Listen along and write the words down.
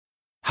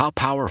How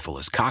powerful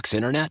is Cox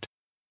Internet?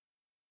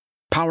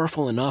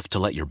 Powerful enough to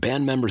let your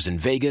band members in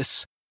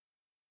Vegas,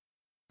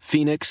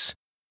 Phoenix,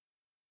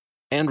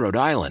 and Rhode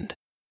Island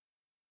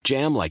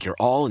jam like you're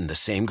all in the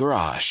same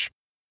garage.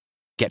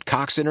 Get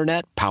Cox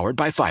Internet powered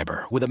by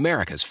fiber with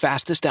America's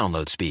fastest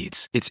download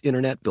speeds. It's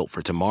internet built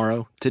for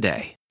tomorrow,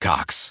 today.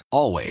 Cox,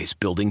 always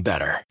building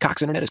better.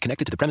 Cox Internet is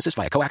connected to the premises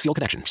via coaxial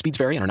connection. Speeds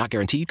vary and are not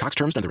guaranteed. Cox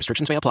terms and other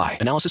restrictions may apply.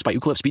 Analysis by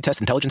Ookla Speed Test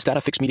Intelligence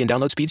Data. Fixed median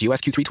download speeds. US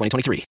Q3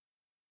 2023.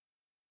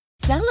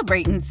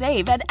 Celebrate and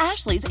save at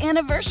Ashley's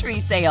Anniversary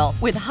Sale.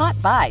 With Hot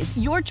Buys,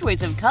 your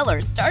choice of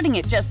colors starting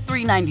at just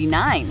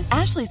 $3.99.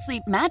 Ashley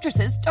Sleep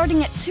mattresses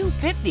starting at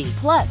 $2.50.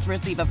 Plus,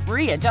 receive a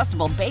free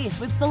adjustable base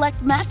with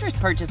select mattress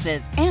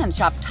purchases. And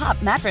shop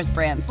top mattress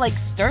brands like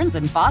Stearns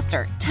 &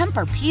 Foster,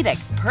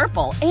 Tempur-Pedic,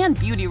 Purple, and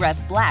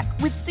Beautyrest Black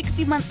with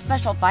 60-month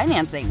special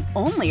financing.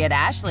 Only at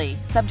Ashley.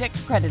 Subject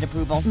to credit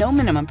approval. No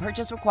minimum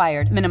purchase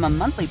required. Minimum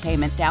monthly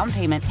payment, down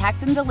payment,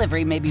 tax, and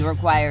delivery may be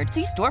required.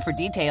 See store for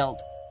details.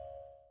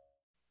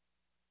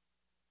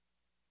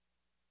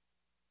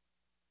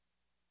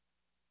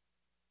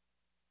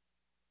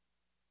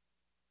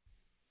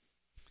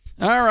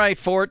 All right,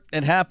 Fort,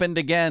 it happened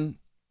again.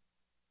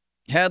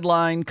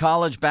 Headline,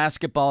 college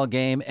basketball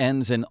game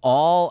ends in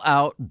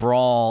all-out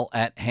brawl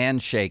at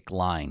handshake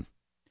line.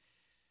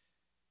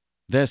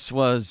 This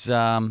was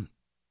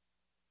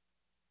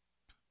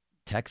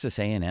Texas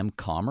A&M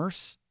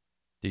Commerce.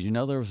 Did you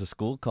know there was a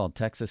school called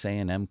Texas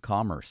A&M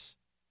Commerce?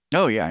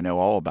 Oh, yeah, I know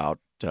all about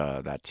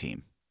that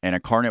team. An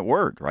incarnate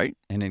word, right?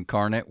 An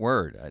incarnate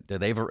word.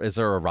 Is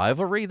there a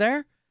rivalry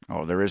there?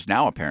 Oh, there is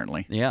now,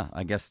 apparently. Yeah,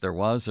 I guess there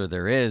was or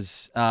there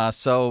is.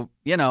 So,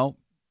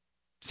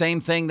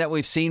 same thing that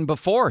we've seen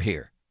before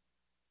here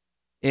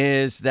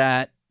is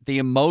that the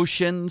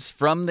emotions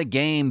from the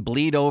game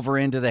bleed over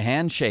into the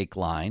handshake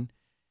line,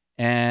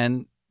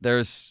 and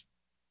there's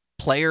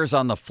players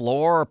on the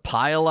floor,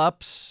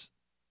 pile-ups.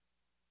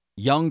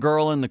 Young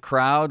girl in the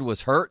crowd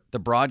was hurt, the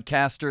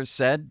broadcasters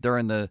said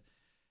during the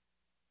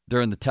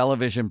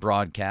television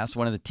broadcast.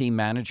 One of the team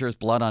managers,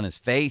 blood on his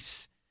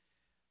face.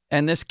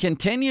 And this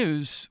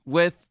continues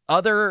with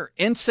other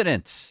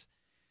incidents.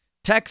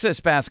 Texas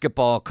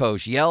basketball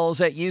coach yells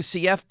at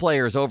UCF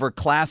players over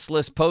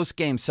classless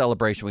postgame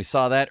celebration. We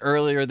saw that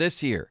earlier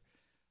this year,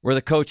 where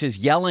the coach is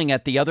yelling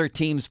at the other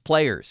team's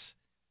players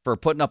for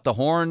putting up the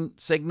horn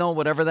signal,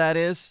 whatever that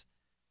is.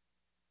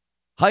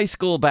 High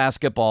school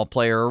basketball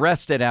player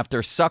arrested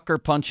after sucker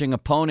punching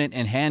opponent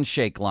in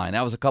handshake line.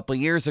 That was a couple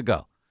of years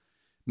ago.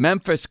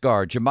 Memphis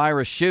guard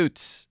Jamira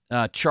Schutz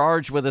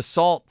charged with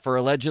assault for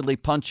allegedly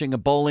punching a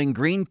Bowling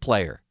Green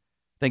player.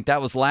 I think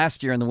that was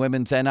last year in the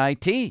women's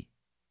NIT.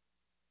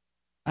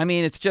 I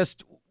mean, it's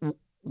just,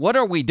 what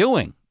are we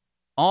doing?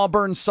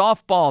 Auburn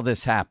softball,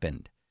 this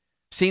happened.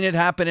 Seen it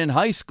happen in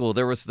high school.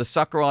 There was the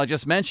sucker, I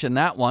just mentioned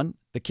that one.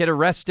 The kid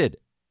arrested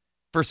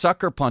for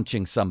sucker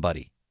punching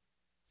somebody.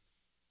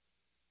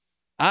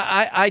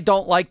 I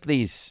don't like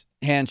these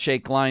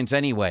handshake lines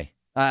anyway.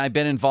 I've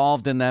been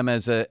involved in them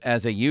as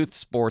a youth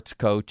sports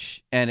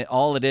coach, and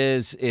all it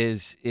is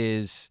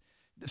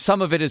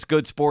some of it is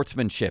good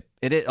sportsmanship.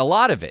 A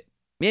lot of it,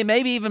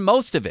 maybe even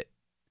most of it.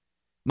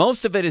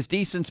 Most of it is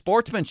decent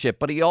sportsmanship,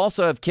 but you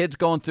also have kids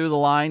going through the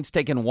lines,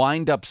 taking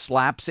wind-up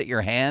slaps at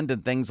your hand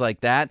and things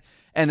like that.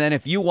 And then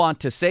if you want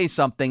to say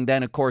something,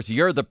 then, of course,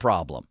 you're the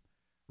problem,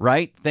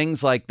 right?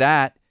 Things like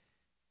that.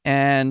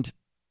 And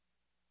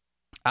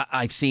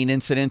I've seen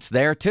incidents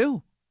there,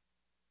 too.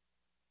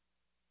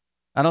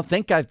 I don't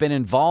think I've been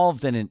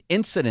involved in an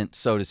incident,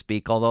 so to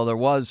speak, although there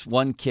was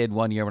one kid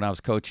one year when I was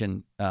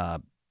coaching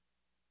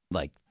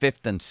like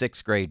 5th and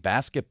 6th grade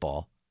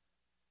basketball.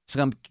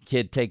 Some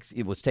kid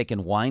was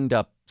taking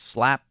wind-up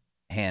slap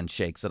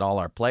handshakes at all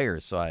our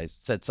players. So I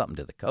said something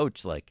to the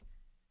coach like,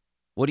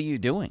 what are you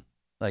doing?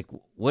 Like,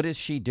 what is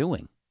she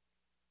doing?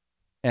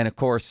 And, of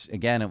course,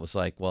 again, it was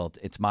like, well,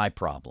 it's my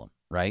problem,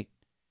 right?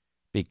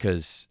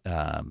 Because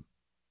I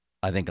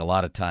think a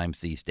lot of times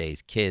these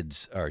days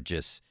kids are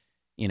just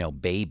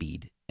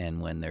babied, and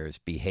when there's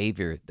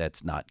behavior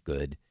that's not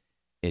good,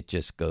 it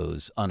just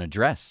goes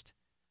unaddressed.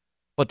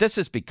 But this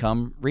has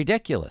become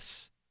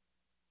ridiculous.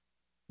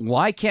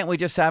 Why can't we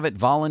just have it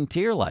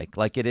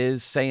volunteer-like it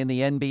is, say, in the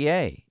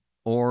NBA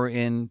or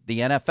in the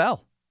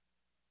NFL?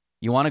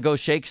 You want to go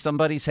shake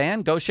somebody's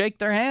hand? Go shake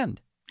their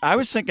hand. I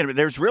was thinking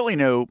there's really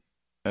no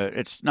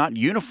it's not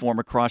uniform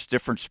across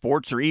different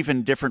sports or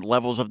even different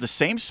levels of the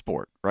same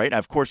sport, right?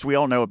 Of course, we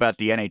all know about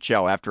the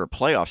NHL. After a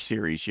playoff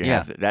series,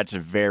 that's a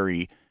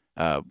very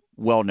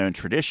well-known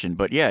tradition.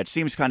 But, yeah, it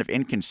seems kind of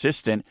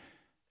inconsistent.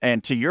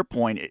 And to your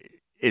point,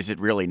 is it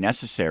really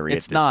necessary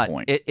at this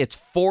point? It's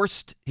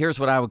forced. Here's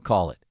what I would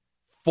call it.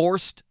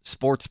 Forced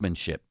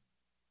sportsmanship.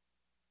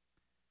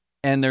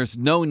 And there's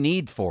no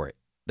need for it.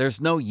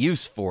 There's no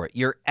use for it.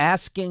 You're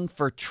asking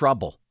for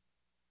trouble.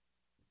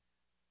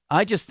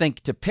 I just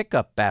think to pick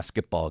up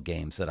basketball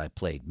games that I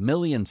played,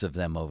 millions of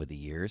them over the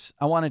years,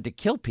 I wanted to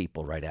kill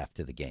people right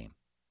after the game.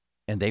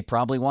 And they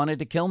probably wanted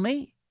to kill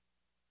me.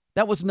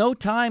 That was no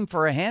time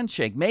for a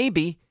handshake.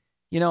 Maybe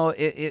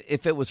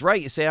if it was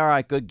right, you say, all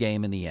right, good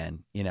game in the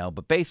end,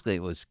 but basically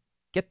it was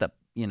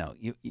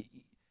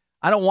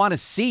I don't want to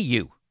see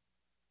you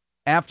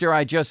after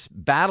I just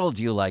battled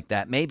you like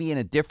that, maybe in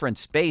a different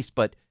space,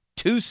 but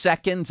 2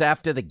 seconds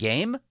after the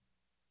game,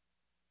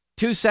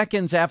 2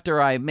 seconds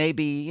after I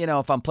maybe,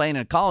 if I'm playing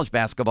in a college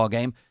basketball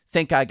game,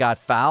 think I got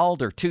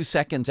fouled, or 2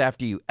 seconds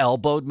after you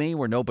elbowed me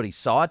where nobody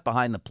saw it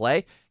behind the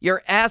play,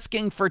 you're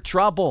asking for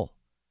trouble.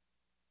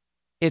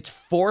 It's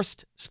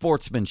forced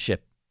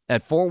sportsmanship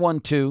at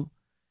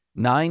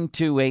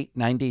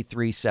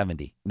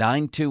 412-928-9370,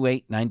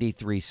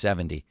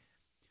 928-9370.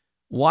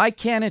 Why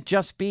can't it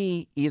just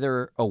be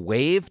either a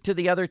wave to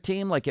the other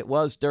team like it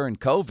was during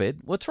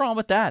COVID? What's wrong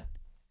with that?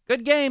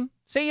 Good game.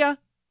 See ya.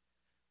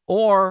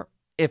 Or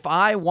if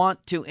I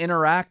want to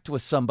interact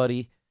with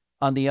somebody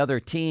on the other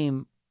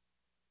team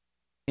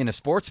in a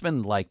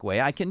sportsman-like way,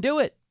 I can do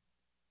it.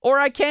 Or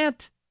I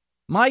can't.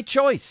 My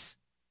choice.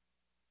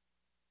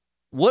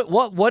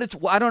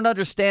 I don't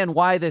understand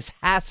why this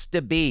has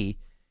to be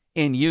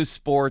in youth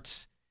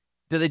sports.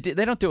 They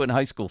don't do it in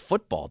high school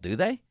football, do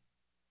they?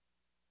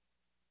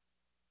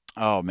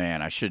 Oh,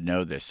 man, I should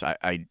know this.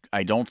 I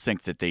don't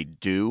think that they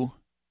do,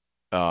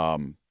 at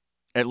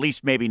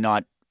least maybe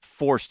not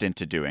forced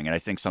into doing it. I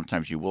think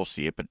sometimes you will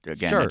see it, but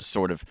again, sure. It's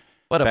sort of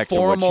but back a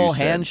formal to what you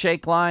said.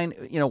 handshake line,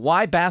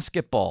 why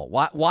basketball?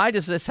 Why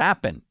does this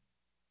happen?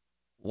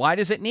 Why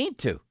does it need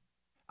to?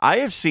 I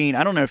have seen,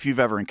 I don't know if you've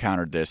ever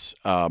encountered this.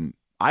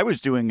 I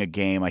was doing a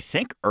game, I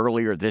think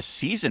earlier this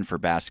season for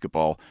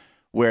basketball,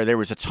 where there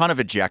was a ton of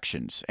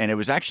ejections, and it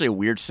was actually a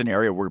weird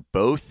scenario where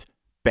both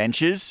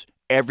benches,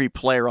 every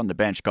player on the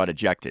bench got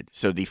ejected.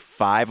 So the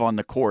 5 on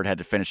the court had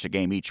to finish the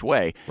game each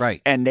way. Right.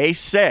 And they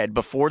said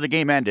before the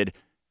game ended,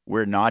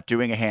 we're not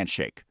doing a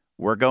handshake.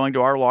 We're going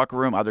to our locker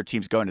room. Other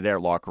teams going to their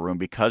locker room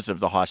because of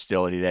the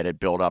hostility that had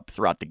built up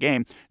throughout the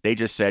game. They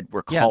just said,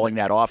 we're calling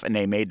that off, and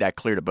they made that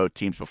clear to both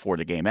teams before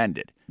the game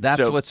ended.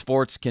 That's what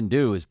sports can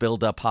do, is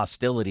build up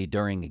hostility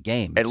during a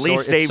game. At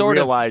least they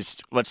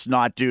realized, let's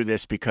not do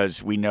this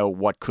because we know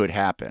what could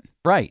happen.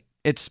 Right.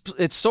 It's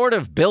sort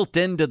of built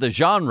into the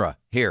genre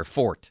here,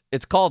 Fort.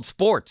 It's called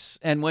sports.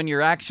 And when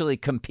you're actually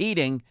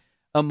competing,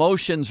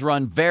 emotions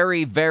run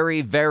very,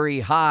 very, very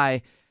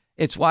high.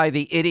 It's why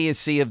the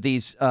idiocy of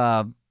these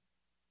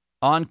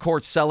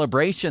on-court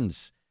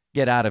celebrations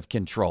get out of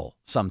control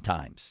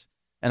sometimes.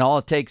 And all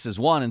it takes is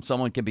one, and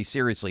someone can be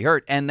seriously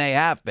hurt, and they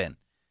have been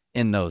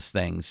in those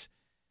things.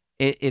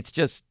 It's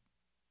just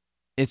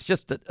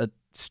a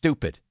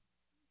stupid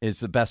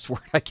is the best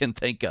word I can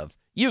think of.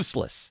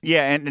 Useless.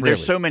 Yeah, and really.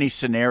 There's so many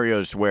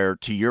scenarios where,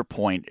 to your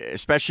point,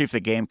 especially if the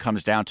game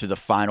comes down to the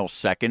final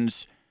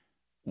seconds,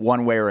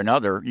 one way or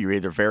another, you're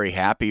either very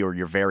happy or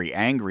you're very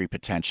angry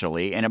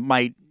potentially, and it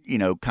might,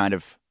 kind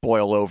of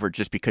boil over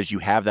just because you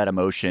have that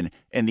emotion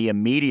and the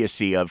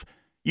immediacy of,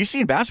 you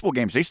see in basketball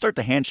games, they start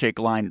the handshake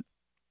line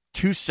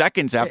 2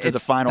 seconds after the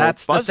final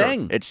buzzer. The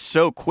thing. It's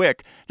so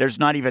quick. There's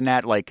not even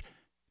that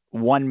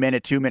 1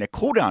 minute, 2 minute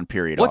cooldown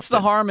period. What's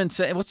the harm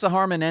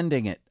in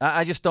ending it?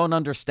 I just don't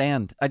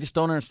understand. I just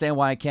don't understand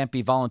why I can't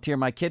be volunteer.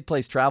 My kid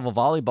plays travel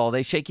volleyball.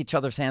 They shake each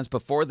other's hands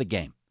before the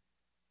game.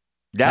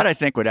 That I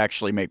think would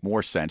actually make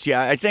more sense.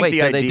 Yeah, I think Wait,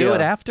 the idea. They do it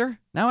after?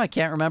 Now I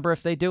can't remember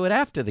if they do it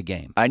after the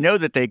game. I know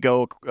that they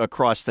go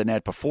across the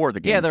net before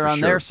the game. Yeah, they're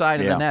on their side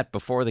of the net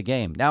before the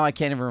game. Now I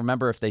can't even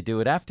remember if they do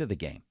it after the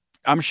game.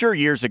 I'm sure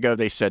years ago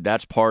they said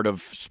that's part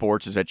of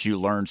sports, is that you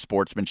learn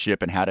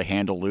sportsmanship and how to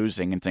handle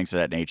losing and things of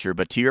that nature.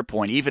 But to your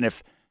point, even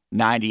if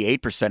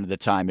 98% of the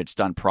time it's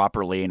done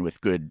properly and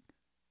with good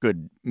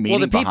meaning.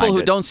 Well, the people behind who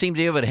it. don't seem to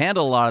be able to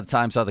handle a lot of the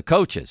times are the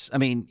coaches. I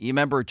mean, you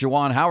remember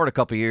Juwan Howard a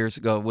couple of years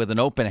ago with an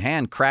open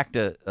hand cracked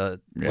a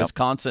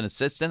Wisconsin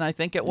assistant, I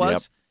think it was.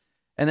 Yep.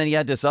 And then you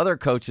had this other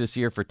coach this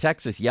year for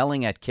Texas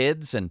yelling at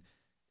kids. And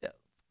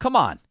come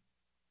on.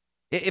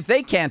 If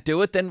they can't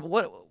do it, then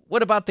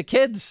what about the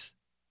kids?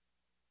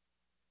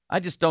 I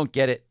just don't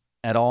get it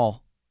at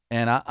all.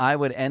 And I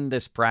would end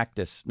this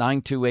practice.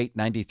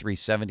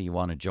 928-9370, you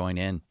want to join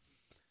in.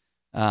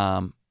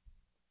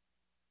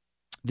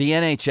 The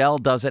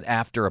NHL does it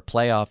after a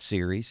playoff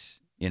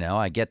series.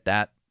 I get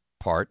that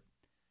part.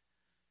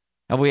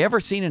 Have we ever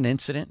seen an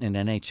incident in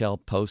an NHL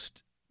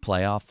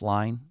post-playoff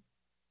line?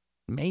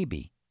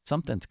 Maybe.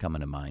 Something's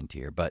coming to mind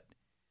here, but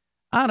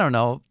I don't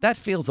know. That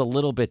feels a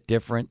little bit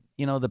different.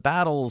 The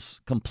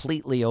battle's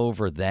completely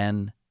over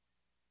then.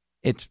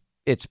 It's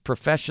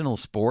professional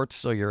sports,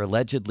 so you're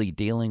allegedly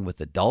dealing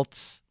with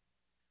adults.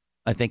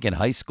 I think in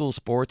high school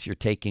sports, you're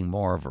taking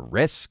more of a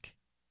risk.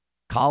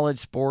 College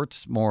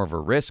sports, more of a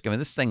risk. I mean,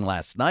 this thing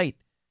last night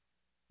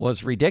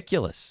was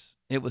ridiculous.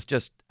 It was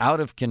just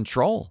out of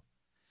control.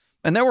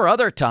 And there were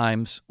other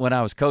times when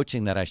I was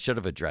coaching that I should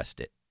have addressed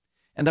it.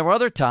 And there were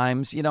other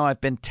times,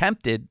 I've been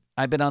tempted.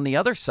 I've been on the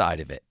other side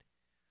of it,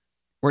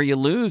 where you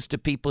lose to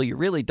people you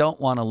really don't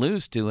want to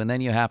lose to, and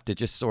then you have to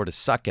just sort of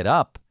suck it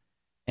up.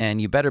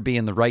 And you better be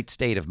in the right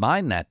state of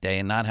mind that day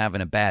and not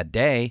having a bad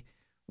day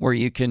where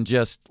you can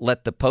just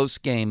let the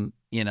post-game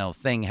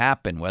thing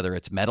happen, whether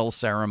it's medal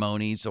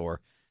ceremonies or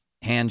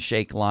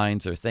handshake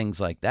lines or things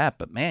like that.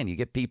 But, man, you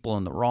get people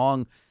in the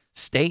wrong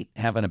state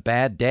having a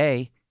bad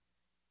day.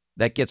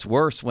 That gets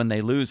worse when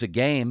they lose a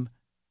game,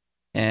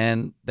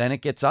 and then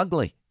it gets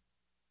ugly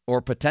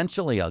or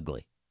potentially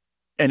ugly.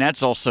 And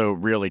that's also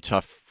really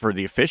tough for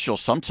the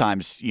officials.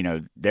 Sometimes,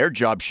 their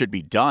job should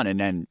be done, and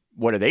then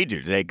what do?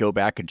 Do they go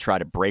back and try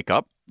to break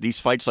up these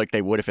fights like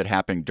they would if it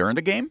happened during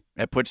the game?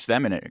 That puts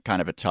them in a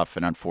kind of a tough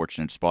and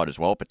unfortunate spot as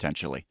well,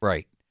 potentially.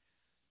 Right.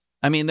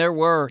 I mean,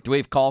 do we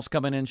have calls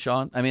coming in,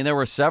 Sean? I mean, there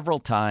were several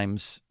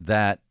times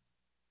that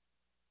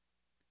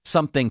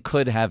something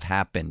could have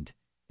happened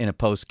in a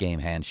post-game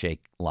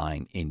handshake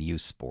line in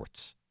youth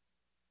sports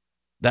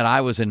that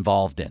I was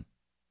involved in.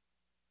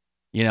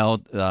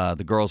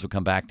 The girls would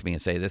come back to me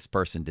and say, this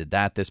person did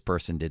that, this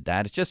person did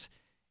that. It's just,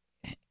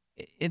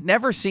 it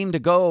never seemed to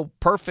go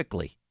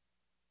perfectly.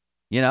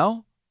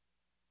 Can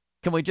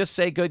we just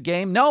say good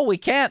game? No, we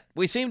can't.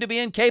 We seem to be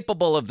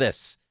incapable of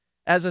this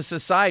as a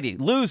society.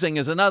 Losing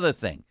is another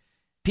thing.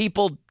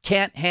 People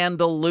can't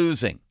handle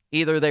losing.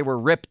 Either they were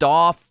ripped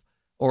off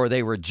or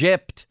they were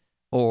gypped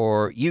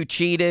or you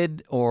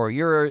cheated or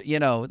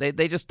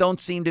they just don't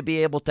seem to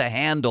be able to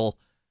handle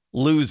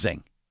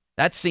losing.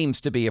 That seems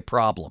to be a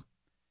problem.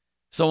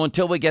 So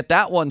until we get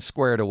that one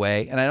squared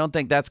away, and I don't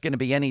think that's going to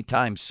be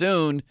anytime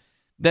soon,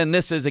 then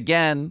this is,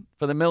 again,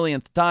 for the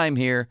millionth time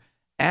here,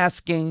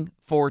 asking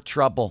for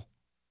trouble.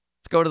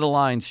 Let's go to the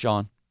lines,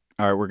 Sean.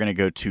 All right, we're going to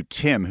go to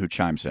Tim, who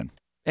chimes in.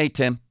 Hey,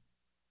 Tim.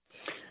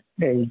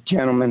 Hey,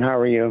 gentlemen, how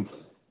are you?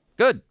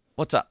 Good.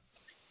 What's up?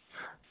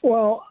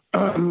 Well,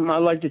 I'd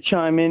like to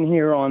chime in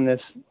here on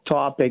this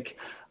topic.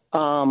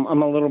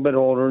 I'm a little bit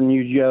older than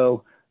you,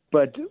 Joe,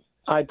 but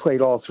I played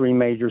all three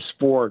major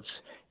sports,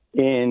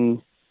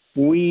 and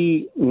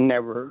we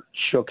never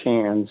shook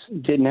hands,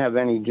 didn't have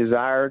any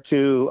desire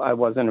to. I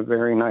wasn't a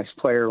very nice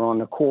player on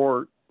the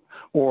court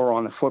or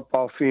on the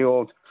football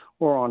field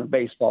or on a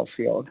baseball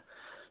field.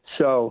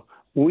 So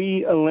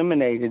we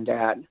eliminated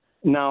that.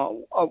 Now,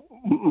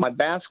 my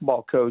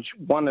basketball coach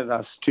wanted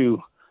us to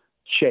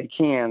shake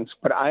hands,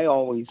 but I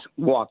always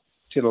walked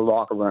to the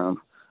locker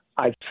room.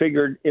 I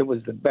figured it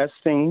was the best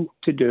thing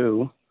to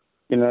do.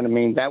 You know what I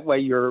mean? That way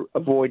you're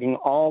avoiding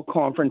all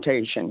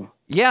confrontation.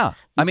 Yeah.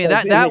 I mean,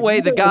 that way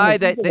the guy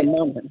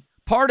that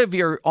part of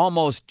your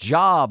almost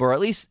job, or at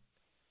least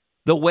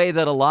the way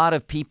that a lot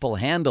of people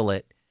handle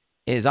it,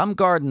 is I'm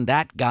guarding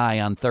that guy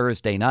on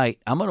Thursday night.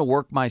 I'm going to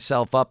work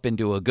myself up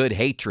into a good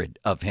hatred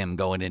of him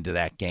going into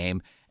that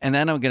game, and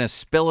then I'm going to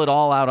spill it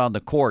all out on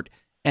the court.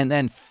 And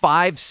then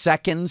 5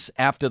 seconds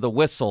after the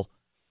whistle,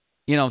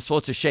 I'm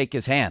supposed to shake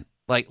his hand,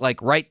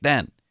 like right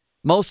then.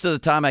 Most of the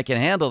time I can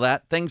handle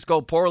that. Things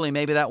go poorly.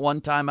 Maybe that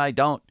one time I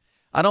don't.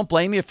 I don't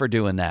blame you for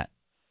doing that,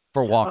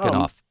 for walking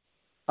off.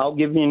 I'll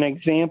give you an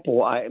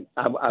example. I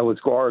was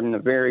guarding a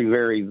very,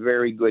 very,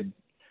 very good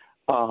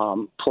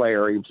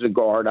player. He was a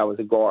guard. I was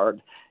a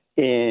guard.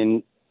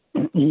 And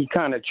he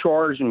kind of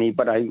charged me,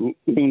 but I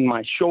leaned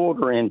my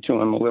shoulder into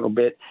him a little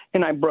bit,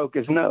 and I broke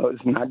his nose.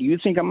 Now, do you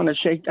think I'm going to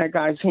shake that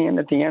guy's hand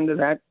at the end of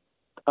that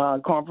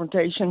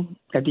confrontation,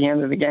 at the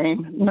end of the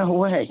game? No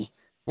way.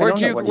 Where'd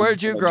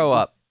you grow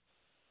up?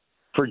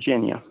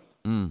 Virginia.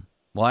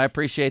 Well, I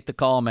appreciate the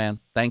call, man.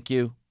 Thank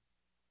you.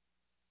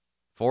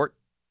 Fort?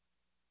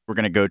 We're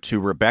going to go to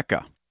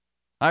Rebecca.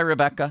 Hi,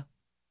 Rebecca.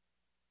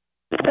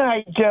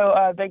 Hi,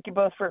 Joe. Thank you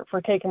both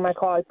for taking my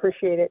call. I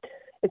appreciate it.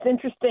 It's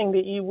interesting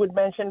that you would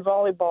mention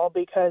volleyball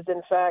because,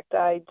 in fact,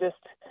 I just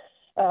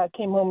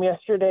came home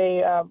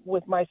yesterday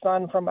with my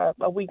son from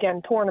a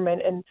weekend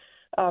tournament,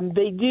 and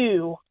they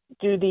do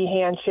the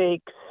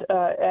handshakes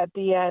at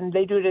the end.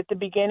 They do it at the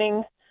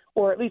beginning,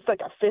 or at least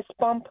like a fist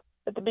bump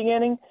at the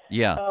beginning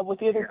with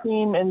the other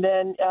team, and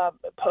then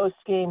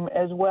post-game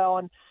as well.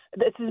 And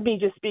this is me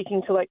just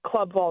speaking to, like,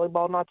 club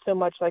volleyball, not so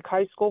much like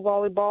high school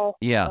volleyball.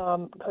 Yeah.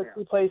 Because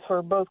he plays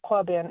for both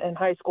club and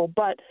high school.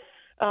 But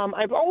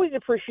I've always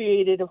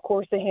appreciated, of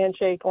course, the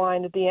handshake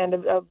line at the end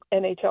of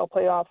NHL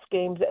playoffs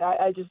games.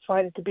 I just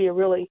find it to be a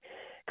really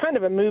kind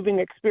of a moving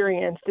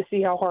experience to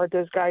see how hard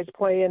those guys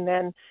play, and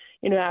then,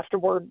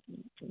 afterward,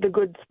 the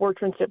good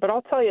sportsmanship. But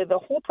I'll tell you, the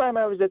whole time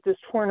I was at this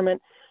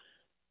tournament,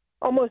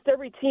 almost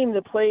every team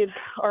that played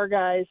our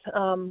guys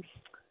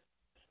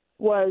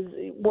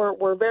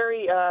were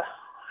very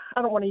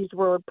I don't want to use the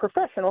word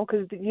professional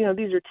because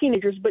these are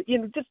teenagers, but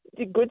just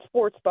good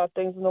sports about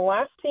things. And the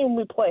last team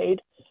we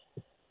played,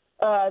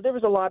 there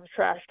was a lot of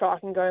trash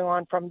talking going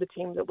on from the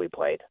team that we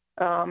played.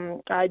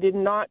 I did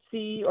not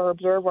see or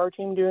observe our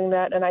team doing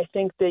that, and I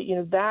think that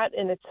that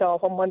in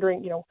itself, I'm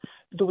wondering,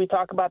 do we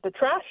talk about the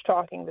trash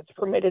talking that's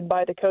permitted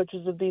by the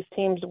coaches of these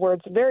teams, where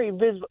it's very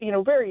visible,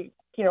 very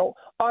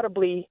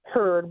audibly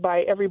heard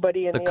by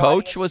everybody in the coach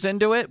audience. Was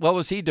into it? What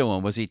was he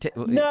doing? Was he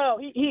No,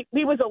 he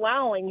was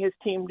allowing his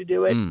team to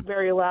do it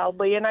very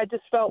loudly, and I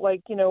just felt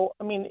like,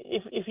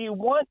 if you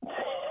want to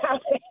have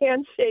a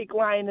handshake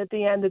line at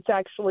the end that's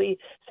actually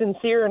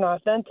sincere and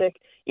authentic,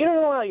 you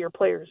don't allow your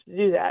players to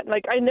do that.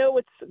 Like, I know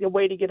it's a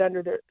way to get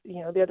under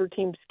the other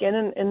team's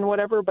skin and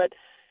whatever, but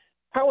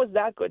how is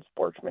that good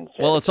sportsmanship?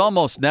 Well, it's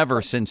almost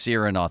never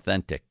sincere and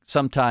authentic.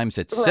 Sometimes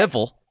it's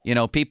civil.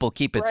 People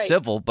keep it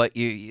civil, but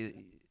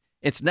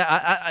it's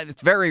not.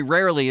 It's very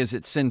rarely is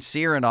it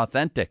sincere and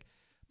authentic.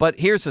 But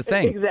here's the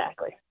thing.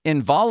 Exactly.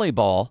 In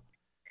volleyball.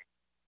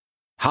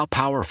 How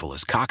powerful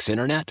is Cox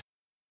Internet?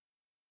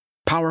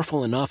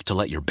 Powerful enough to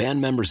let your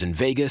band members in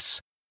Vegas,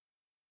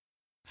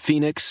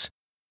 Phoenix,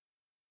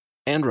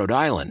 and Rhode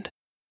Island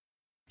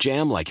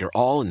jam like you're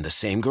all in the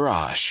same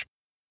garage.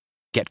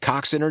 Get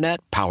Cox Internet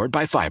powered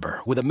by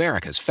fiber with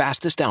America's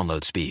fastest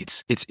download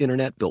speeds. It's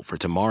internet built for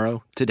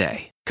tomorrow,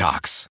 today.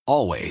 Cox,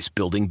 always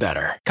building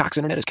better. Cox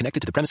Internet is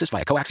connected to the premises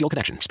via coaxial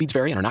connection. Speeds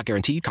vary and are not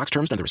guaranteed. Cox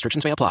terms and other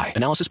restrictions may apply.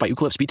 Analysis by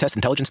Ookla of Speed Test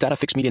Intelligence Data.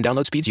 Fixed median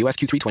download speeds. US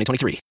Q3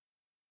 2023.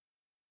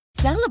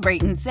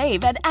 Celebrate and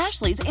save at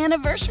Ashley's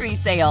Anniversary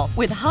Sale.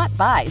 With Hot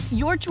Buys,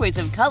 your choice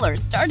of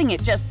colors starting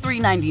at just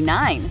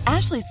 $3.99.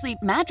 Ashley Sleep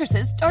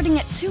mattresses starting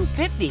at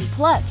 $2.50.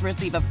 Plus,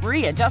 receive a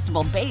free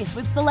adjustable base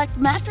with select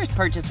mattress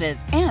purchases.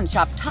 And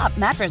shop top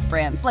mattress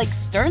brands like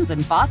Stearns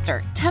 &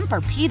 Foster,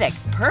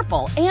 Tempur-Pedic,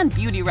 Purple, and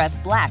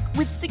Beautyrest Black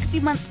with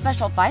 60-month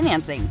special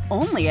financing.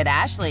 Only at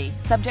Ashley.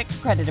 Subject to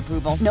credit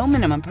approval. No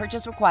minimum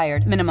purchase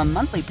required. Minimum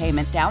monthly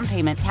payment, down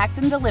payment, tax,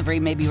 and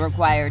delivery may be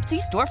required. See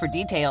store for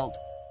details.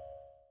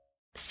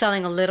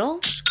 Selling a little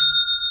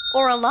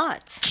or a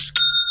lot?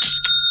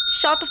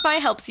 Shopify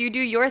helps you do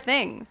your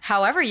thing,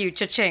 however you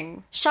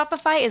cha-ching.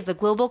 Shopify is the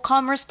global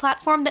commerce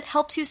platform that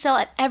helps you sell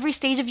at every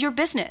stage of your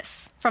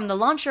business. From the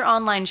launch your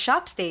online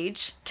shop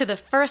stage, to the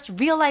first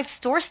real-life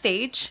store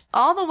stage,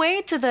 all the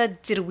way to the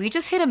did we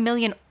just hit 1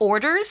 million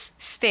orders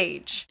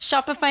stage.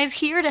 Shopify's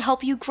here to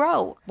help you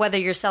grow. Whether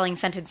you're selling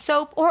scented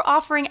soap or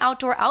offering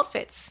outdoor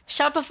outfits,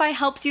 Shopify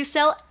helps you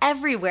sell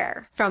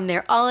everywhere. From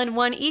their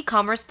all-in-one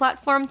e-commerce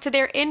platform to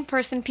their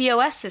in-person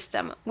POS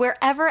system,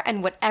 wherever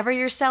and whatever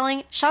you're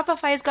selling,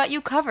 Shopify's got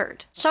you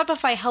covered.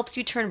 Shopify helps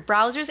you turn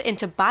browsers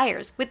into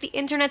buyers with the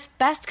internet's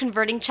best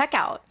converting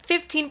checkout.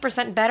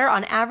 15% better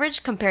on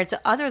average compared to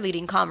other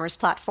leading commerce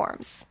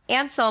platforms.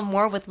 And sell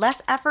more with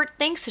less effort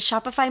thanks to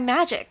Shopify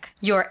Magic,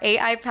 your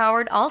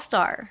AI-powered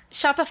all-star.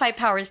 Shopify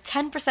powers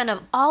 10%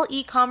 of all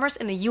e-commerce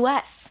in the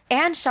U.S.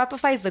 And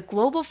Shopify is the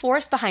global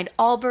force behind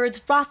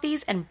Allbirds,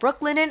 Rothy's, and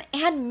Brooklinen,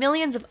 and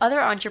millions of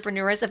other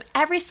entrepreneurs of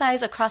every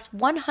size across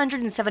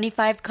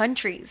 175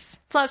 countries.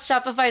 Plus,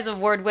 Shopify's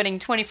award-winning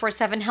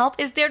 24/7 help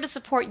is there to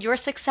support your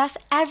success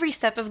every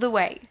step of the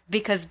way.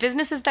 Because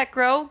businesses that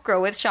grow,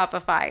 grow with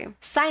Shopify.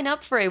 Sign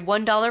up for a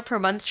 $1 per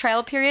month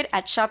trial period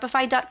at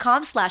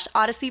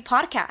shopify.com/Odyssey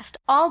Podcast,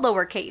 all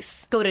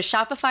lowercase. Go to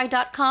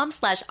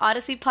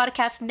shopify.com/Odyssey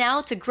Podcast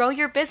now to grow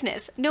your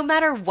business, no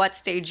matter what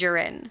stage you're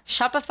in.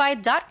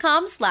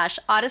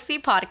 Shopify.com/Odyssey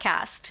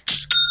Podcast.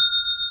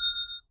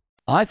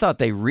 I thought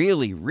they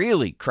really,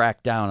 really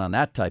cracked down on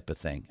that type of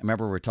thing. I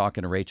remember we were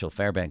talking to Rachel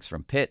Fairbanks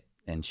from Pitt,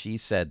 and she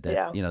said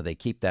that, they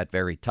keep that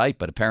very tight,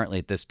 but apparently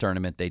at this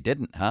tournament they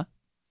didn't, huh?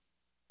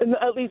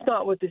 At least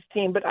not with this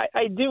team. But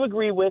I do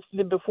agree with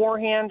the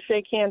beforehand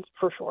shake hands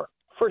for sure.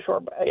 For sure.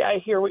 But I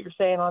hear what you're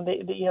saying on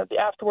the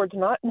afterwards,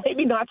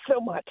 maybe not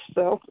so much.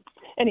 So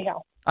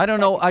anyhow. I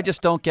don't know. I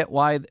just don't get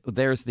why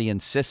there's the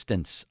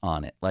insistence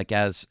on it. Like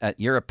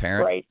you're a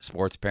parent, right.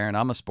 Sports parent.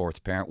 I'm a sports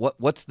parent.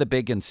 What's the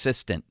big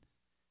insistence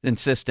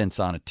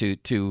on it?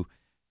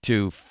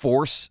 To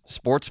force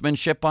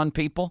sportsmanship on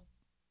people?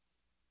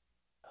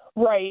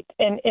 Right,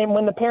 and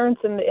when the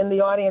parents in the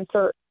audience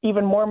are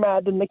even more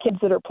mad than the kids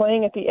that are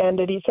playing at the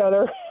end at each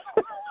other,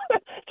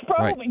 it's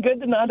probably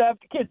good to not have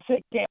the kids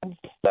shake hands.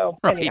 So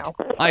anyhow,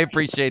 I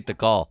appreciate the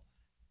call.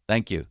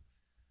 Thank you.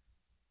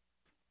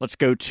 Let's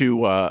go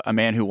to a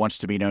man who wants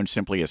to be known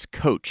simply as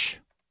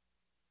Coach.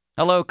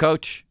 Hello,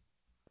 Coach.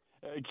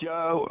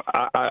 Joe,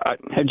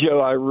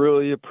 I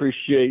really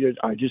appreciate it.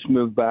 I just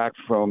moved back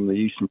from the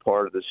eastern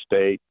part of the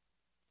state.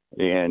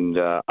 And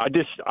I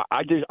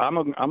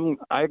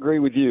agree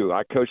with you.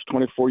 I coached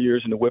 24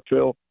 years in the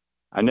Whitfield.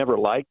 I never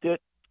liked it.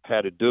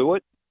 Had to do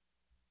it.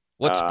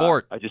 What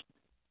sport?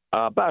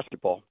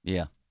 Basketball.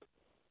 Yeah.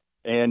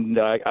 And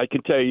I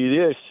can tell you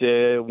this: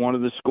 one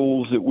of the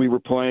schools that we were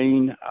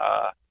playing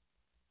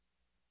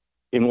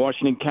in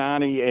Washington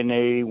County, and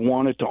they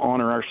wanted to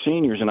honor our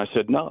seniors, and I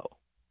said no.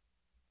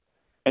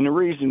 And the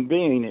reason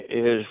being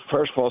is,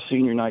 first of all,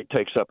 senior night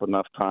takes up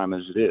enough time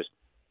as it is.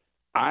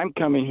 I'm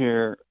coming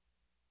here.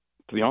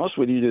 To be honest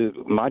with you,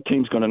 my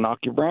team's going to knock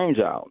your brains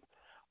out.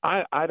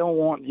 I don't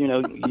want, you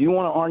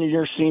want to honor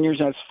your seniors,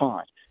 that's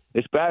fine.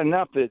 It's bad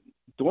enough that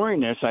during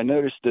this, I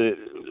noticed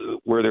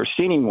where their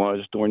seating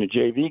was during the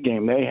JV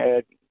game, they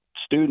had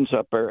students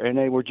up there, and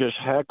they were just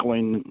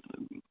heckling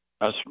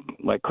us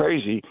like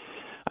crazy.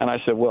 And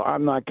I said, well,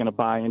 I'm not going to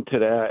buy into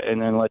that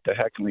and then let the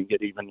heckling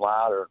get even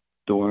louder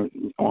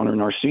during honoring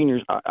our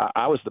seniors.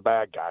 I was the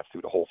bad guy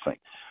through the whole thing.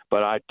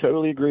 But I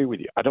totally agree with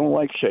you. I don't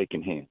like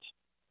shaking hands.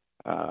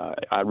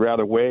 I'd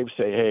rather wave,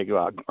 say, hey, go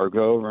out, or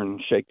go over and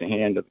shake the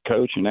hand of the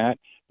coach and that,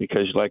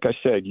 because like I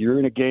said, you're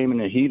in a game in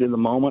the heat of the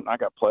moment. I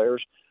got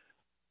players.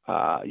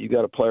 You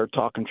got a player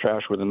talking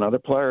trash with another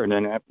player, and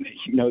then,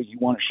 you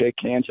want to shake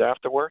hands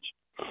afterwards.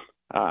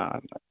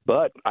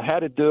 But I had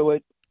to do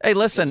it. Hey,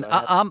 listen,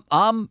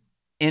 I'm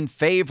in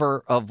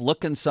favor of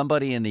looking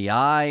somebody in the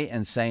eye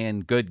and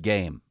saying, good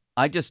game.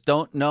 I just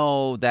don't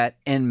know that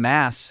en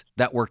masse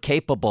that we're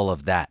capable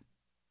of that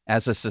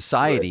as a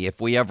society. Right. If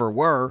we ever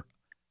were,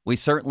 we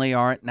certainly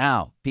aren't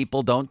now.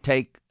 People don't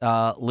take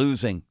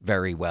losing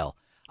very well.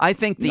 I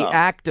think the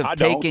act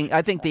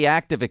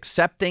of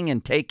accepting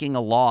and taking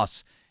a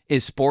loss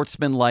is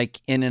sportsmanlike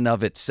in and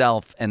of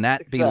itself, and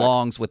that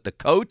belongs with the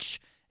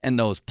coach and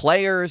those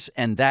players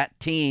and that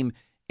team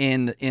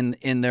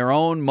in their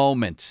own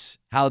moments,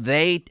 how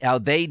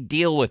they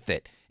deal with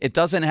it. It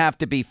doesn't have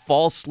to be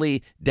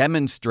falsely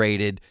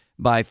demonstrated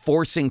by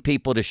forcing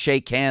people to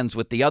shake hands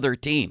with the other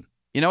team.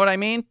 You know what I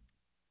mean?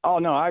 Oh,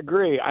 no, I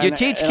agree. You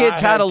teach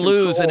kids how to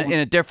lose in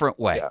a different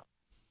way. Yeah.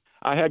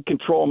 I had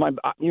control of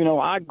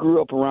I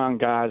grew up around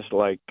guys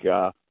like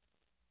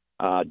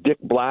Dick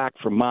Black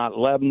from Mount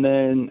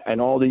Lebanon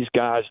and all these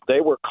guys. They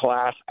were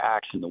class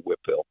acts in the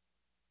Whipville.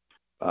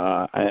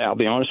 I'll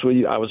be honest with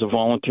you, I was a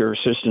volunteer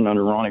assistant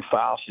under Ronnie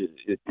Faust.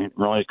 And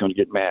Ronnie's going to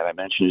get mad. I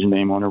mentioned his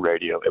name on the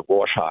radio at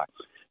Wash High.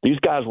 These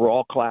guys were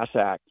all class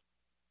act,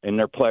 and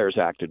their players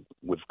acted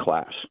with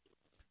class.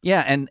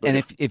 Yeah, and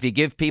if you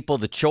give people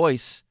the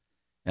choice,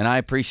 and I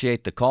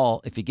appreciate the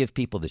call, if you give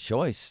people the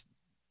choice,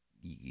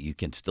 you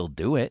can still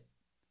do it.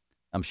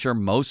 I'm sure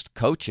most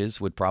coaches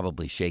would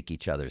probably shake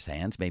each other's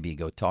hands. Maybe you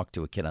go talk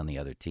to a kid on the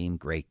other team.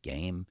 Great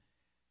game.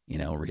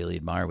 Really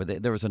admire with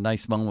it. There was a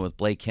nice moment with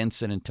Blake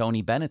Hinson and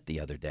Tony Bennett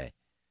the other day.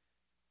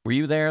 Were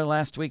you there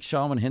last week,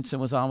 Sean, when Hinson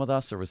was on with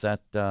us, or was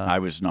that I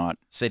was not.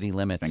 City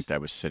Limits? I think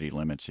that was City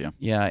Limits, yeah.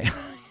 Yeah.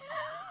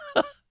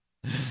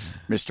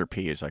 Mr.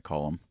 P, as I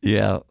call him.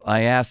 Yeah.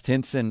 I asked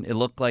Hinson, it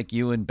looked like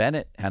you and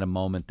Bennett had a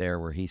moment there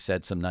where he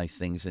said some nice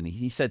things, and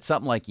he said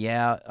something like,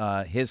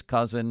 his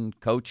cousin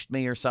coached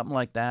me or something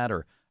like that,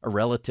 or a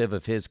relative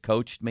of his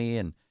coached me,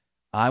 and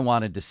I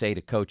wanted to say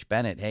to Coach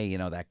Bennett, hey,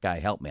 that guy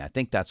helped me. I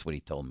think that's what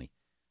he told me.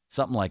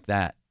 Something like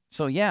that.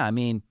 So, yeah,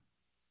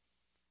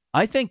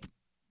 I think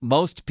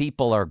most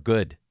people are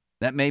good.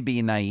 That may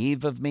be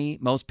naive of me.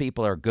 Most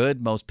people are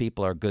good. Most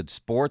people are good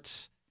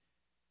sports.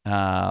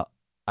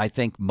 I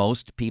think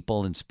most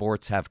people in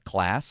sports have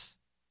class,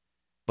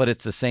 but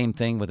it's the same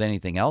thing with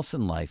anything else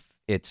in life.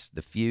 It's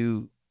the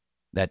few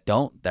that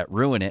don't, that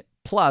ruin it.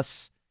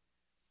 Plus,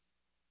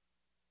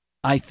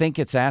 I think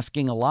it's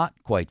asking a lot,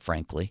 quite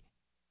frankly,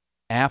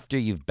 after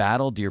you've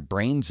battled your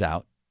brains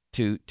out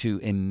to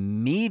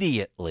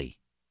immediately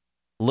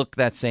look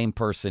that same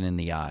person in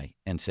the eye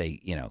and say,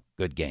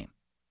 good game.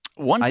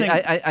 One thing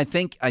I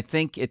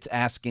think it's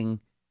asking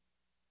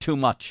too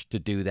much to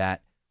do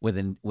that with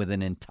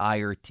an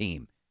entire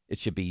team. It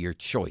should be your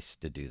choice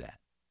to do that.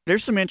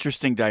 There's some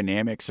interesting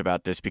dynamics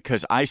about this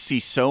because I see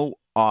so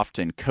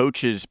often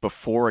coaches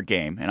before a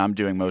game, and I'm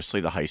doing mostly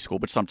the high school,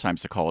 but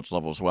sometimes the college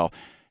level as well.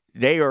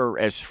 They are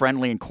as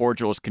friendly and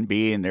cordial as can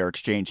be, and they're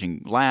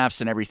exchanging laughs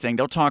and everything.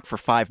 They'll talk for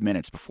 5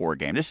 minutes before a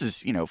game. This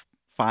is,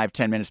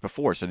 5-10 minutes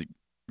before, so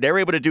they're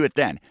able to do it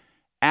then.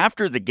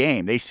 After the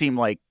game, they seem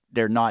like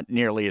they're not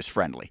nearly as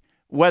friendly.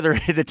 Whether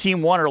the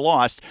team won or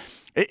lost,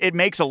 it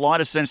makes a lot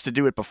of sense to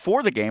do it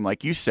before the game,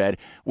 like you said,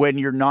 when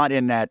you're not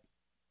in that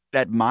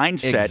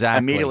mindset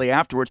immediately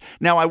afterwards.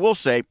 Now, I will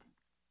say,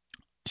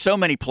 so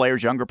many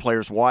players, younger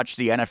players, watch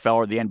the NFL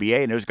or the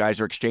NBA, and those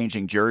guys are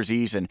exchanging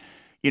jerseys, and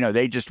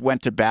they just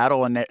went to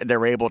battle, and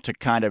they're able to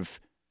kind of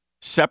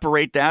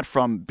separate that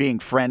from being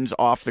friends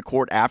off the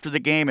court after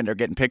the game, and they're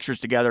getting pictures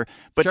together.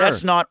 But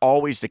That's not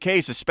always the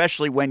case,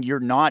 especially when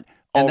you're not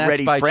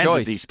already friends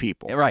with these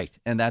people. Right,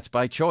 and that's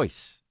by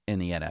choice in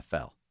the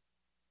NFL.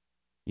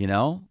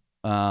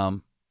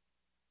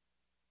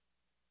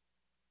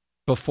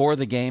 Before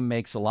the game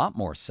makes a lot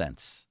more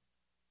sense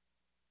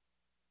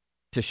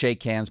to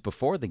shake hands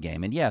before the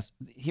game. And yes,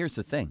 here's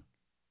the thing.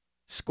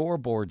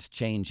 Scoreboards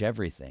change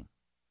everything.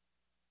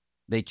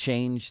 They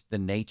change the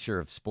nature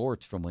of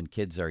sports from when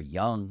kids are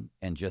young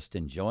and just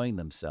enjoying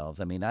themselves.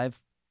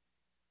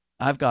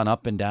 I've gone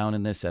up and down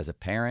in this as a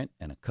parent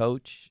and a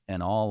coach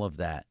and all of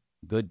that.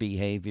 Good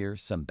behavior,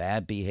 some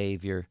bad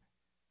behavior.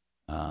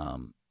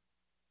 And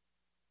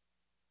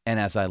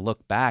as I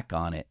look back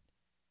on it,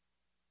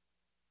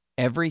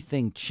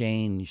 everything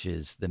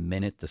changes the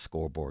minute the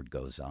scoreboard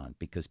goes on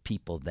because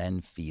people then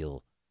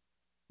feel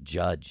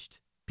judged.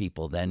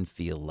 People then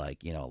feel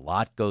like, a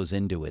lot goes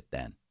into it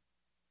then.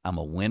 I'm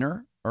a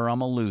winner or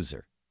I'm a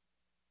loser.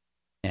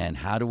 And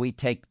how do we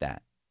take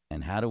that?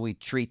 And how do we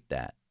treat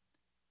that?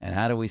 And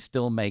how do we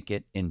still make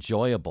it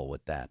enjoyable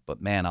with that?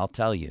 But, man, I'll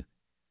tell you,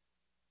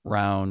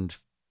 around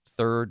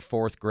 3rd,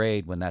 4th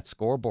grade when that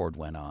scoreboard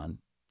went on,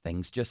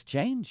 things just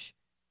change.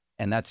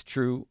 And that's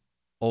true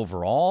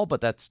overall,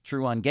 but that's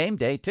true on game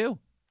day, too.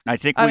 I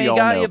think we all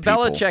know people.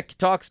 Belichick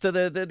talks to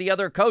the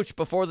other coach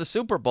before the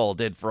Super Bowl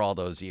did for all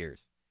those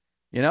years.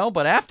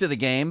 But after the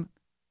game,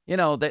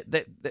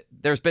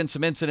 there's been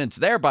some incidents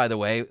there, by the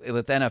way,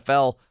 with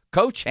NFL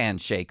coach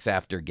handshakes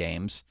after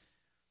games.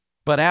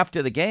 But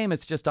after the game,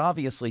 it's just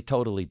obviously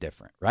totally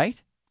different, right?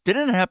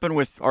 Didn't it happen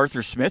with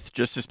Arthur Smith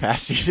just this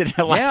past season,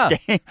 last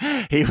game?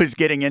 He was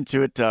getting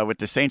into it with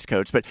the Saints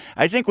coach. But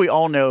I think we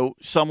all know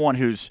someone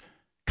who's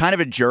kind of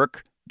a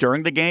jerk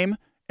during the game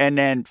And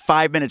then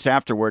 5 minutes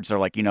afterwards, they're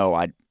like,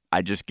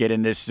 I just get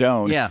in this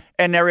zone. Yeah.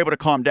 And they're able to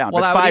calm down.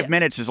 Well, but 5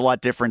 minutes is a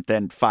lot different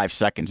than 5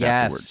 seconds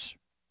afterwards.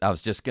 I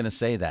was just going to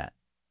say that.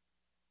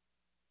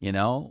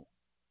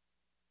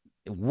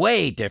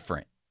 Way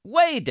different.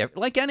 Way different.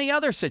 Like any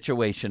other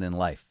situation in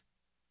life.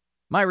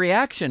 My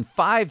reaction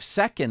 5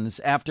 seconds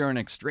after an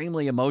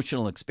extremely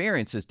emotional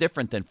experience is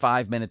different than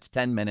 5 minutes,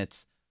 10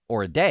 minutes,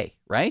 or a day,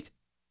 right?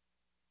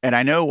 And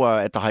I know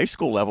at the high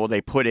school level,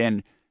 they put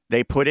in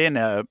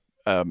a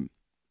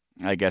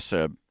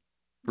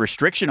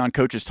restriction on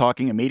coaches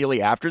talking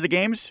immediately after the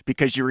games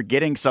because you were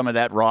getting some of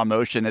that raw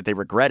emotion that they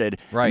regretted.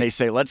 Right. And they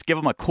say, let's give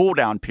them a cool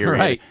down period.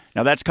 Right.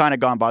 Now, that's kind of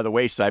gone by the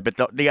wayside, but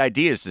the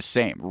idea is the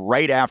same.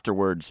 Right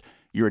afterwards,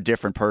 you're a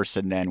different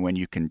person than when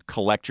you can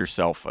collect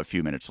yourself a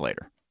few minutes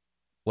later.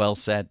 Well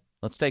said.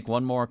 Let's take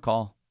one more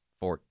call.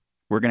 Fort.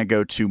 We're going to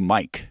go to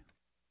Mike.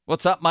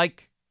 What's up,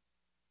 Mike?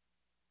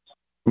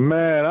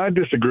 Man, I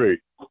disagree.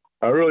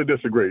 I really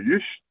disagree.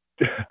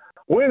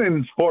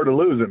 Winning's part of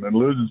losing, and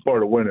losing's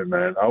part of winning,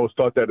 man. I always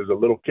thought that as a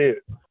little kid.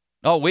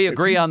 Oh, we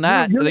agree on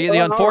that. The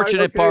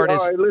unfortunate part is...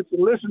 All right,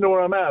 listen to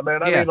where I'm at,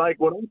 man. I mean, like,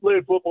 when I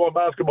played football and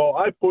basketball,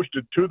 I pushed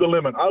it to the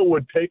limit. I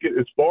would take it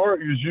as far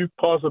as you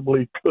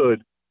possibly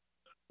could.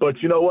 But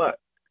you know what?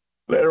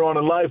 Later on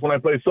in life, when I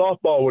played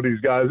softball with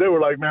these guys, they were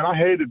like, man, I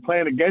hated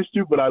playing against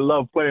you, but I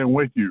love playing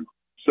with you.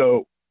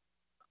 So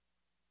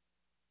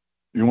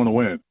you want to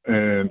win,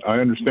 and I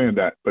understand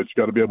that, but you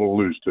got to be able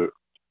to lose, too.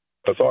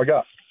 That's all I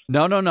got.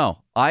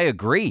 No. I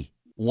agree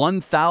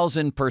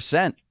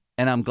 1,000%.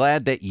 And I'm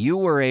glad that you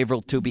were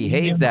able to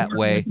behave that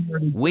way.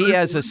 We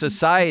as a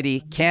society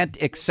can't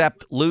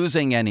accept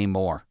losing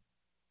anymore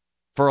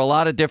for a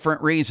lot of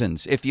different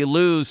reasons. If you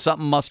lose,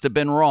 something must have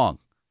been wrong.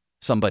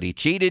 Somebody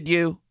cheated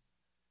you,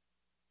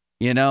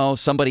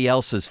 somebody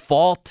else's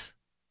fault,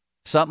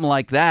 something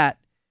like that.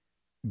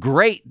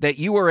 Great that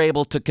you were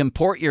able to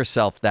comport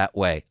yourself that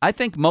way. I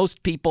think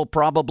most people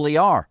probably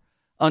are.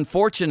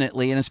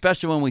 Unfortunately, and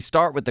especially when we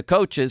start with the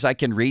coaches, I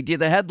can read you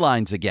the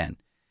headlines again.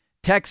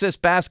 Texas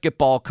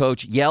basketball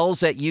coach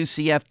yells at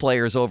UCF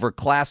players over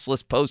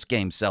classless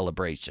postgame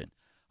celebration.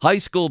 High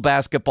school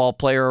basketball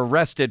player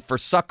arrested for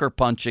sucker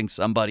punching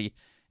somebody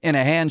in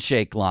a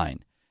handshake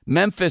line.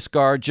 Memphis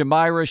guard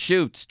Jamira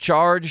Schutz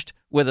charged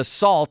with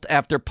assault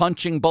after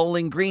punching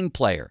Bowling Green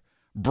player.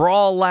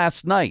 Brawl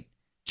last night.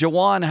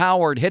 Jawan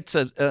Howard hits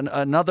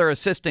another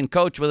assistant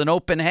coach with an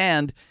open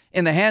hand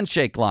in the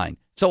handshake line.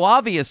 So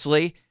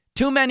obviously,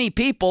 too many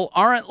people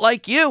aren't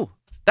like you.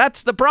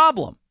 That's the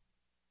problem.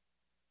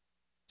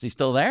 Is he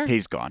still there?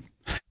 He's gone.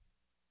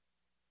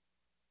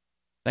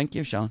 Thank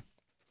you, Sean.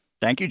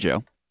 Thank you,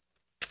 Joe.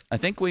 I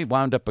think we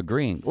wound up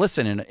agreeing.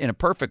 Listen, in a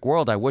perfect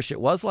world, I wish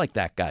it was like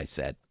that guy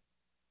said.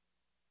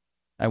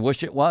 I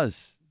wish it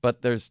was.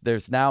 But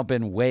there's now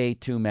been way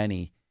too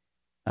many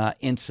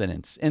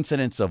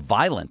incidents of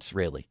violence,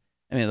 really.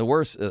 I mean, the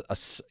worst,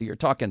 you're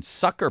talking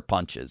sucker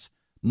punches,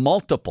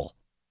 multiple,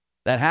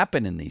 that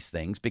happen in these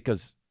things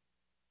because,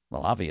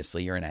 well,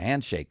 obviously you're in a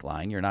handshake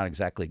line. You're not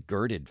exactly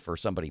girded for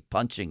somebody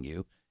punching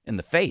you in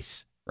the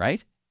face,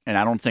 right? And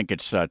I don't think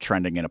it's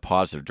trending in a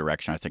positive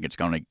direction. I think it's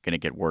going to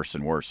get worse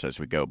and worse as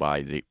we go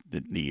by the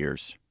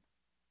years.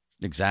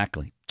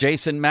 Exactly.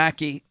 Jason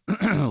Mackey,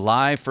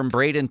 live from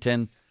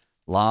Bradenton.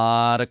 A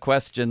lot of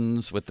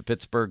questions with the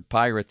Pittsburgh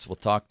Pirates. We'll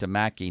talk to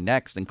Mackey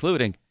next,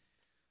 including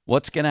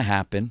what's going to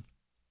happen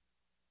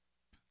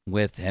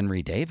with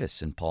Henry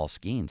Davis and Paul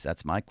Skeens.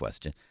 That's my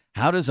question.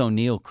 How does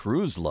O'Neal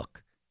Cruz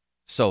look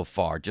so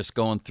far? Just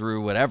going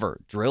through whatever,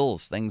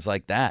 drills, things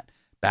like that.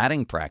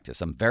 Batting practice.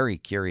 I'm very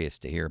curious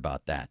to hear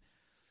about that.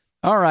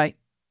 All right.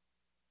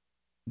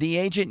 The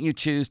agent you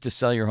choose to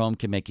sell your home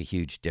can make a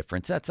huge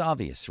difference. That's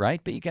obvious, right?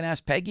 But you can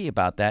ask Peggy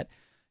about that.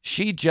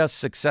 She just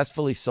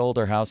successfully sold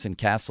her house in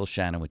Castle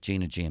Shannon with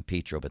Gina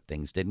Giampietro, but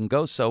things didn't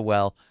go so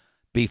well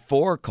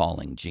before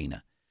calling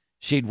Gina.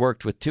 She'd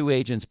worked with 2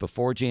 agents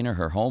before Gina.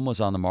 Her home was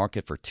on the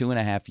market for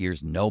 2.5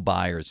 years, no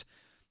buyers.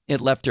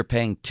 It left her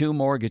paying 2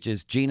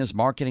 mortgages. Gina's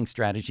marketing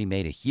strategy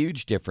made a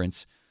huge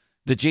difference.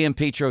 The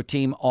Giampietro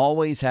team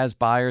always has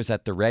buyers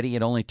at the ready.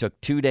 It only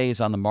took 2 days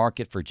on the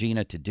market for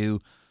Gina to do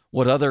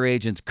what other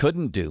agents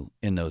couldn't do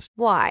in those.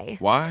 Why?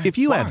 If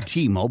you have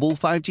T-Mobile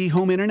 5G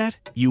home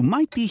internet, you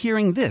might be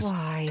hearing this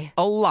Why?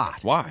 a lot.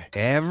 Why?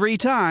 Every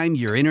time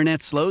your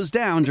internet slows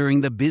down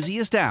during the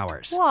busiest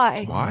hours.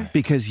 Why?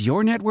 Because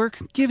your network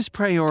gives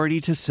priority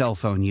to cell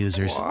phone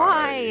users.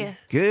 Why?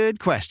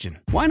 Good question.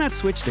 Why not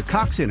switch to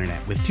Cox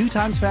Internet with 2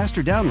 times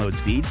faster download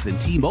speeds than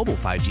T-Mobile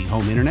 5G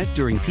home internet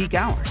during peak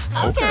hours?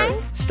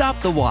 Okay. Stop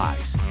the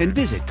whys and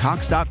visit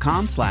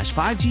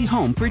cox.com/5G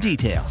home for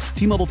details.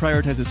 T-Mobile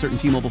prioritizes certain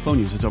T-Mobile phone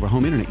users over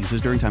home internet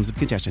users during times of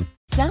congestion.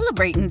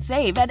 Celebrate and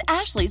save at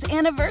Ashley's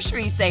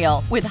Anniversary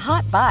Sale. With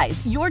Hot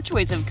Buys, your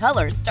choice of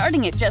colors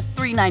starting at just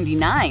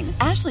 $3.99.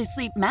 Ashley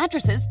Sleep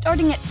mattresses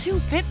starting at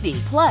 $2.50.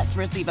 Plus,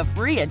 receive a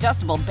free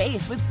adjustable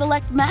base with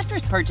select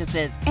mattress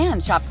purchases.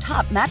 And shop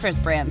top mattress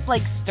brands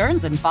like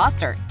Stearns &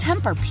 Foster,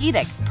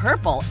 Tempur-Pedic,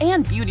 Purple,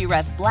 and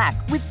Beautyrest Black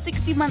with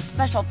 60-month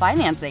special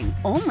financing.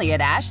 Only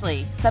at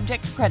Ashley.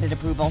 Subject to credit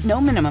approval. No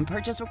minimum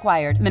purchase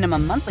required.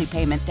 Minimum monthly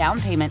payment,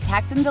 down payment,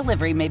 tax, and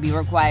delivery may be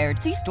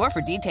required. See store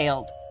for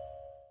details.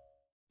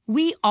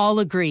 We all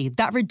agree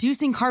that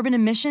reducing carbon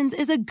emissions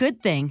is a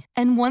good thing.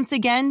 And once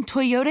again,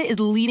 Toyota is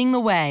leading the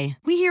way.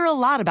 We hear a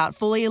lot about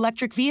fully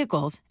electric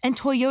vehicles, and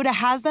Toyota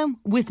has them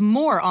with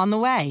more on the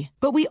way.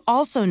 But we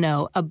also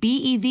know a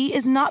BEV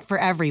is not for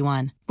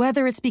everyone,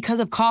 whether it's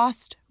because of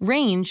cost,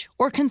 range,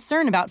 or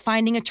concern about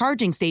finding a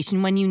charging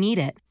station when you need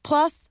it.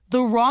 Plus,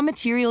 the raw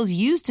materials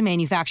used to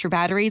manufacture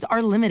batteries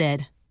are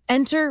limited.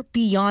 Enter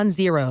Beyond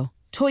Zero,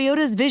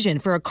 Toyota's vision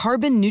for a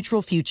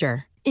carbon-neutral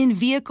future. In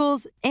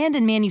vehicles and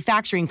in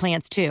manufacturing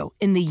plants, too,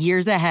 in the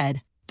years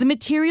ahead. The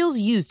materials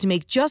used to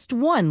make just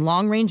one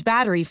long-range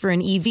battery for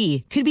an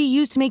EV could be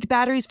used to make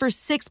batteries for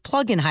 6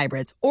 plug-in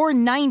hybrids or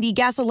 90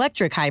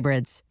 gas-electric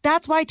hybrids.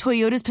 That's why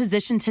Toyota's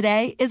position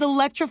today is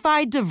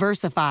electrified,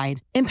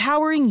 diversified,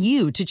 empowering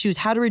you to choose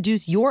how to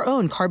reduce your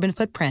own carbon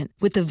footprint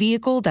with the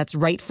vehicle that's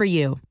right for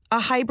you. A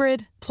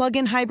hybrid,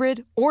 plug-in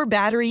hybrid, or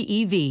battery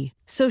EV.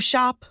 So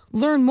shop,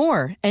 learn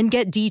more, and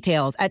get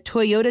details at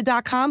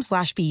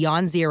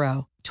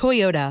toyota.com/beyondzero.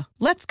 Toyota,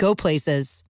 let's go places.